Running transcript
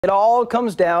It all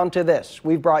comes down to this.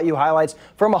 We've brought you highlights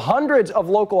from hundreds of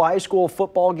local high school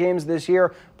football games this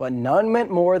year, but none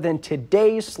meant more than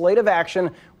today's slate of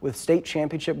action with state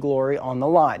championship glory on the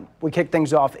line. We kick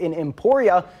things off in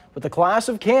Emporia with the class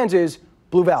of Kansas,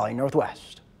 Blue Valley Northwest.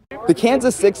 The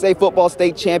Kansas 6A Football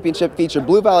State Championship featured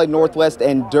Blue Valley Northwest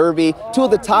and Derby, two of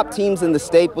the top teams in the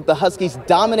state, with the Huskies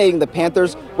dominating the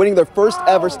Panthers, winning their first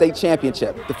ever state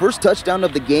championship. The first touchdown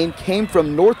of the game came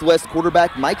from Northwest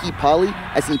quarterback Mikey Polly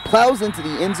as he plows into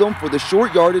the end zone for the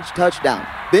short yardage touchdown.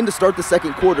 Then to start the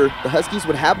second quarter, the Huskies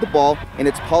would have the ball, and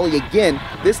it's Polly again.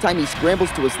 This time he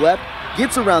scrambles to his left,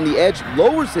 gets around the edge,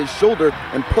 lowers his shoulder,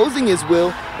 imposing his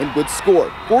will, and would score.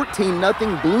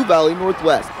 14-0 Blue Valley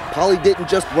Northwest. Polly didn't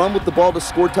just run with the ball to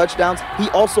score touchdowns, he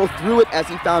also threw it as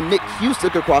he found Nick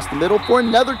Cusick across the middle for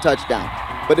another touchdown.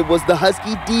 But it was the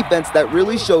Husky defense that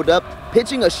really showed up,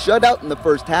 pitching a shutout in the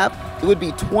first half. It would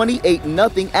be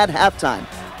 28-0 at halftime.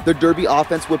 The Derby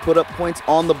offense would put up points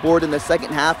on the board in the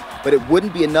second half, but it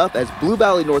wouldn't be enough as Blue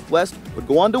Valley Northwest would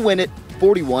go on to win it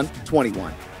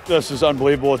 41-21. This is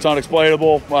unbelievable. It's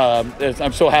unexplainable.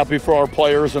 I'm so happy for our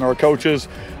players and our coaches.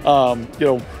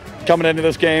 Coming into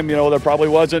this game, there probably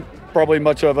wasn't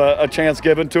much of a chance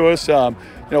given to us.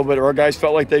 But our guys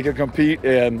felt like they could compete,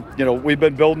 and we've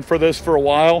been building for this for a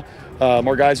while.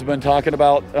 Our guys have been talking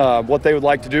about what they would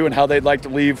like to do and how they'd like to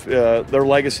leave their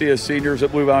legacy as seniors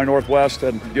at Blue Valley Northwest,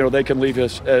 and they can leave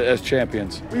as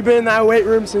champions. We've been in that weight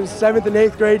room since 7th and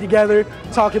 8th grade together,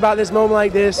 talking about this moment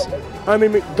like this. I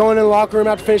mean, going in the locker room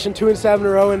after finishing 2-7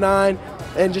 or 0-9,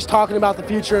 and just talking about the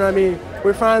future. And I mean,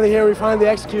 we're finally here, we're finally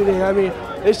executing. I mean,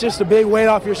 it's just a big weight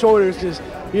off your shoulders because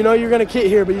you're going to get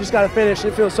here, but you just got to finish.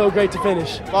 It feels so great to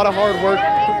finish. A lot of hard work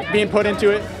being put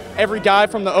into it. Every guy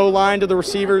from the O-line to the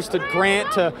receivers to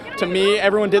Grant to me,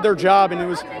 everyone did their job, and it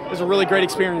was a really great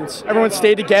experience. Everyone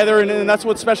stayed together, and that's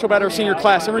what's special about our senior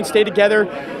class. Everyone stayed together,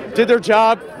 did their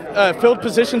job, filled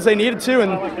positions they needed to,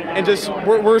 and just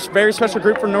we're a very special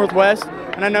group for Northwest.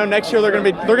 And I know next year they're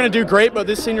going to do great, but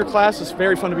this senior class is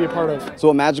very fun to be a part of. So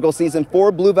a magical season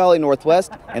for Blue Valley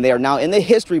Northwest, and they are now in the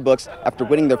history books after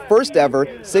winning their first ever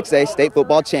 6A state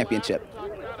football championship.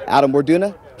 Adam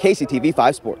Warduna, KCTV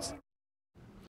 5 Sports.